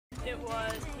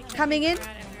was. Coming in.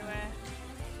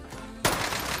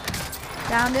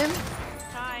 Downed him.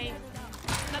 Hi.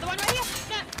 Another one right here.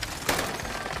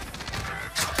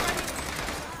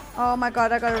 No. Oh my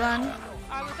god, I gotta run.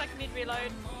 I was like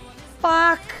mid-reload.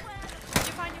 Fuck. You're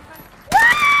fine, you're fine.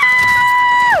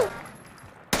 Woo!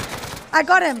 I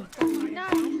got him. No.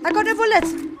 I got a bullet.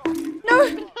 No.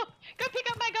 Go pick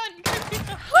up my gun. Go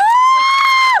pick up.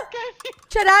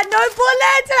 Shit, I had no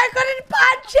bullets and I couldn't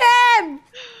punch him.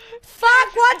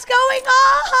 Fuck, what's going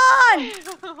on?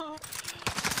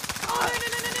 Oh, no.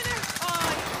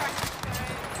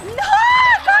 No, I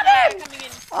got him.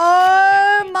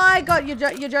 Oh my god,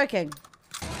 you're joking.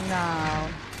 No.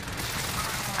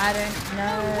 I don't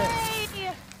know.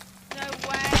 No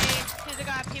way. There's a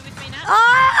guy up here with me now.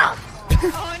 Oh!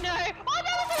 Oh no. Oh,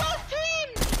 that was the last team.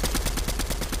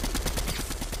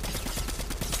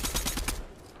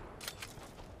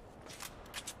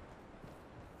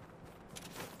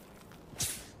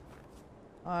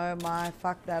 Oh my,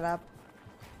 fuck that up.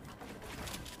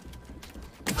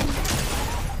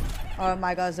 Oh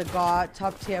my god, there's a guard,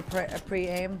 top tier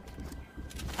pre-aim.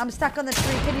 I'm stuck on the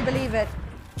tree, can you believe it?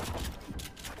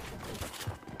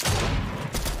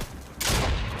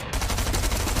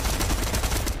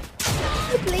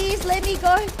 Please let me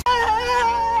go.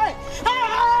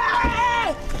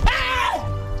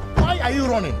 Why are you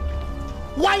running?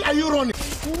 Why are you running?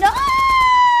 No!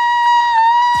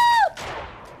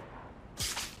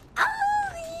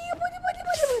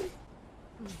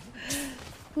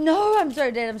 No, I'm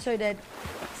so dead, I'm so dead.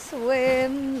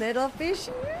 Swim, little fish.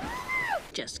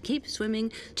 Just keep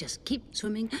swimming, just keep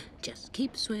swimming, just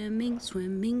keep swimming,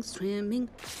 swimming, swimming.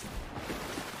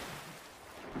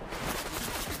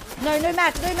 No, no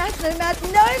match, no match, no match,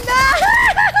 no match!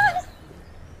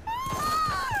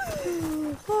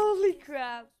 Holy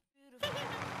crap.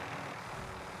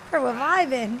 We're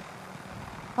reviving.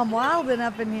 I'm wilding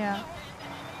up in here.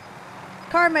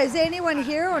 Karma, is there anyone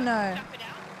here or no?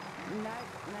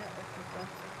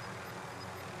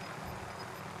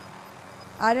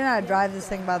 I don't know how to drive this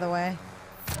thing, by the way.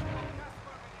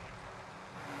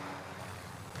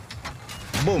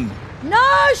 Boom.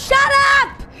 No, shut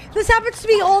up! This happens to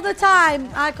me all the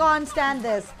time. I can't stand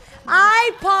this.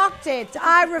 I parked it.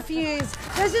 I refuse.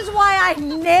 This is why I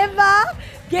never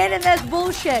get in this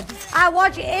bullshit. I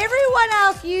watch everyone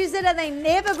else use it and they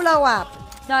never blow up.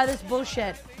 No, this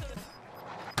bullshit.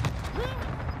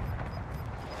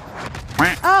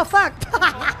 Oh, fuck.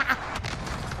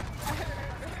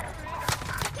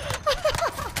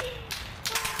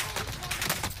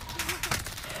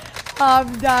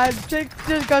 I'm done.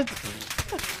 Just goes.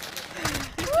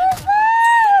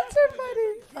 It's so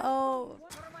funny. Oh.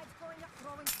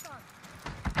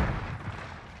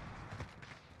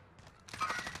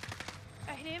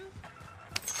 I hit him.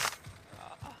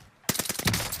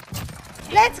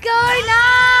 Let's go,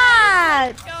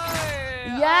 Nat! Go.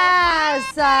 Yes,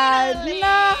 finally.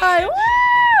 no. Woo!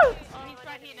 Oh, he's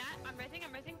right here, Nat. I'm resing,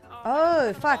 I'm resing.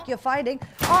 Oh, fuck, you're fighting.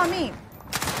 Oh, me.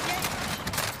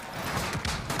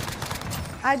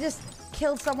 I just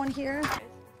killed someone here. Yeah,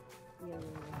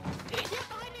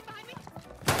 behind me, behind me.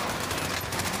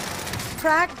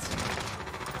 Cracked.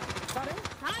 Got him.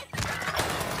 Nice.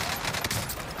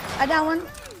 I down one. Oh,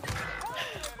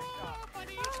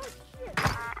 funny.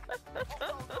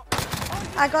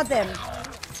 I got them.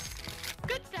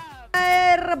 Good stuff.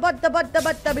 I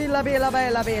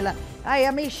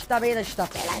am ista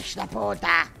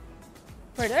puta.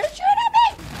 Where did you shoot at me?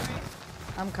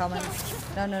 I'm coming.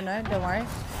 No, no, no, don't worry.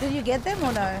 Did you get them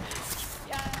or no? Yeah,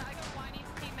 I got whiny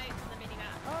teammates on the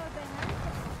mini-map. Oh, they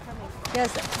have coming.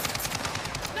 Yes.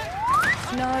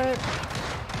 No.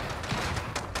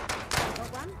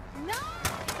 Got one? No!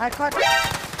 I can't.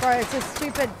 Bro, it's a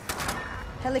stupid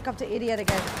helicopter idiot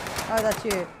again. Oh, that's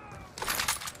you. There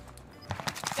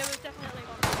was definitely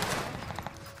one.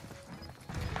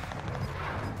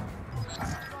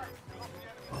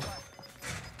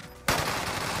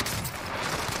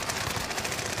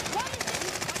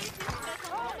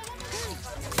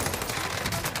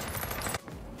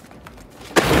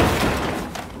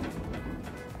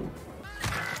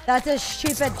 That's a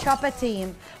stupid chopper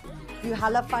team. You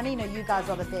hella funny. No, you guys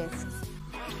are the best.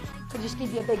 Could just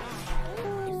give you a big.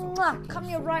 Mwah, come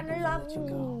here right now.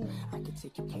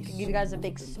 Could give you guys a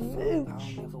big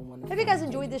smooch. Hope you guys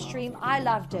enjoyed this stream. I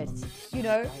loved it. You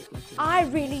know, I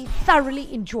really thoroughly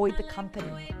enjoyed the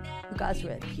company. You guys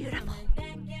were beautiful.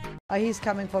 Oh, he's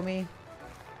coming for me.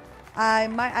 I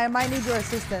might need your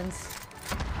assistance.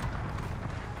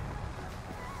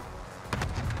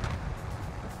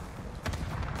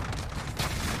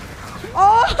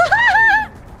 Oh!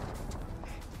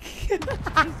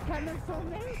 I'm a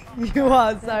soulmate. You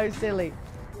are so silly.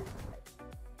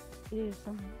 It is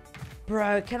someone.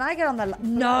 Bro, can I get on the...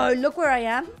 No, look where I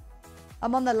am.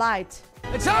 I'm on the light.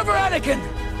 It's over, Anakin!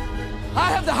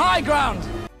 I have the high ground!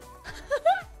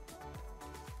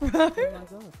 Bro.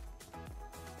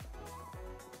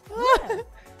 Oh my god.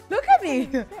 Look at me.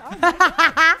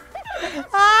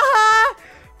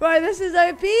 Bro, this is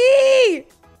OP.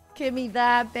 Give me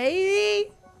that,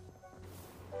 baby.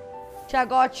 I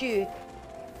got you.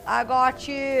 I got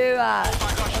you. There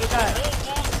we go.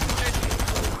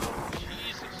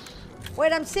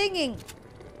 Wait, I'm singing.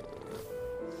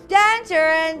 Dancer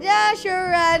and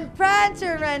Dasher and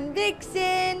Prancer and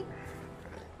Vixen.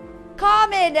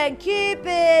 Comet and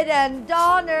Cupid and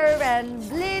Donner and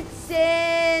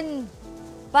Blitzen.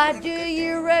 But do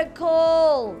you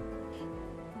recall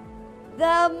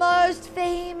the most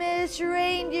famous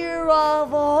reindeer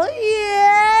of all?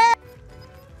 Yeah!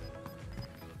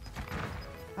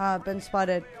 Ah, I've been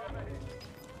spotted.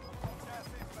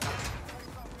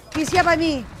 He's here by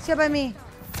me. He's here by me.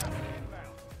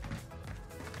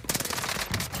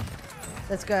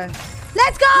 Let's go.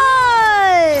 Let's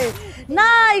go!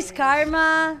 Nice,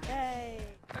 Karma. Hey.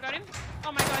 I got him.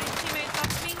 Oh my god, his teammate's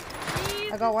off me.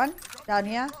 Please. I got one down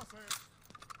here.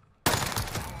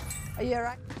 Are you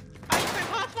alright? I just went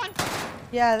past one.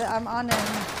 Yeah, I'm on him.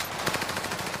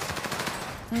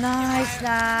 Nice,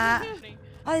 nah.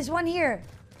 Oh, there's one here.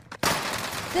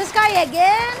 This guy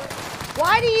again?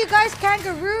 Why do you guys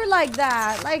kangaroo like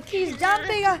that? Like he's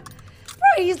dumping a...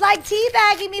 Bro, he's like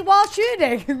teabagging me while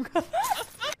shooting.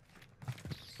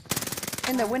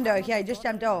 In the window here, he just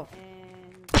jumped off.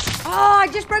 Oh, I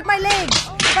just broke my leg.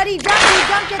 But he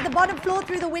jumped at the bottom floor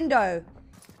through the window.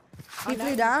 He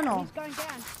flew down or? He's going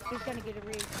down. He's going to get a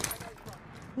read.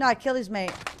 No, I killed his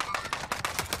mate.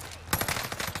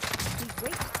 He's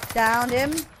weak. Downed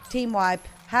him. Team wipe.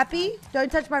 Happy?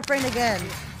 Don't touch my friend again.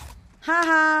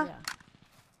 Haha. Yeah.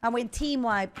 I went team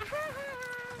wipe.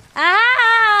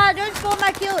 Ah! Don't spoil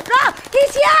my kill. No!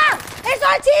 He's here! It's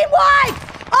our team wipe!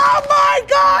 Oh my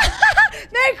god!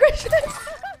 Merry Christmas!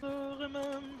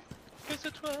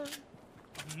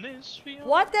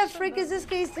 What the frick is this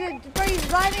case? Bro, he's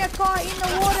driving a car in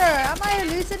the water. Am I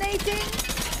hallucinating?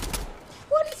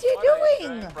 What is he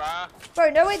doing? Bro,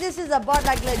 no way this is a bot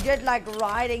like legit like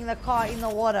riding the car in the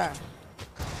water.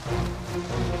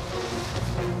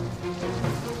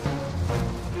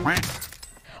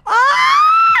 Ah!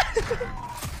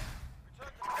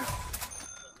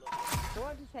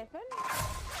 What just happened?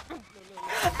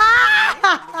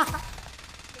 Ah!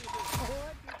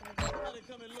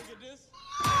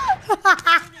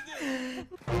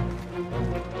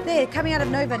 There, coming out of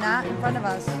Nova now, in front of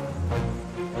us.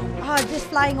 Oh, just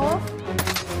flying off.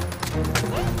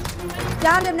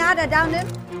 Downed him, Nada, downed him.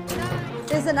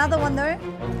 There's another one though.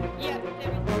 Yeah, there is.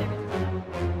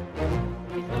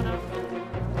 He's gone up.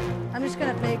 I'm just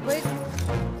gonna play quick.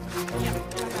 Yeah.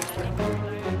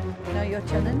 No, you're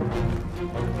chilling.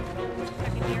 I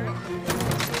can hear it.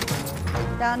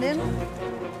 Downed him.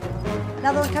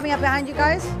 Another one coming up behind you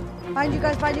guys. Behind you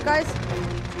guys, behind you guys.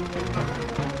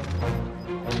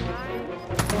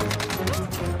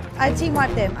 I team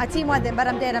wiped them. I team wiped them, but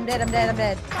I'm dead, I'm dead, I'm dead, I'm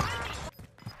dead.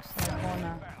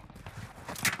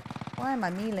 Why am I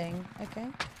mealing? Okay.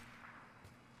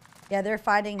 Yeah, they're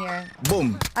fighting here.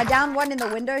 Boom. I downed one in the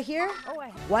window here.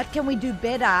 What can we do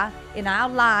better in our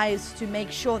lives to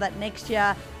make sure that next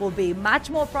year will be much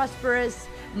more prosperous,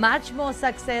 much more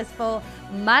successful,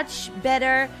 much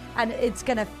better, and it's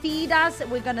going to feed us.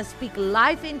 We're going to speak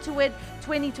life into it.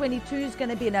 2022 is going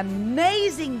to be an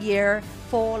amazing year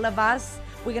for all of us.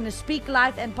 We're going to speak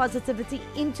life and positivity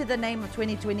into the name of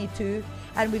 2022.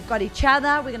 And we've got each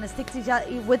other. We're going to stick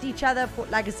with each other for,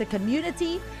 like it's a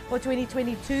community for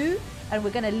 2022. And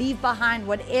we're going to leave behind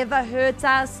whatever hurts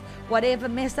us, whatever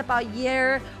messed up our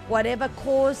year, whatever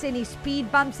caused any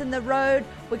speed bumps in the road.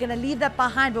 We're going to leave that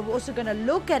behind. But we're also going to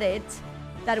look at it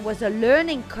that it was a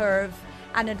learning curve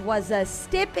and it was a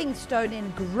stepping stone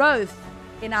in growth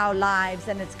in our lives,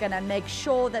 and it's going to make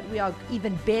sure that we are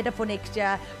even better for next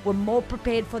year. We're more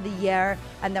prepared for the year,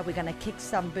 and that we're going to kick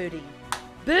some booty.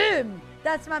 Boom!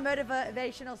 That's my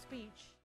motivational speech.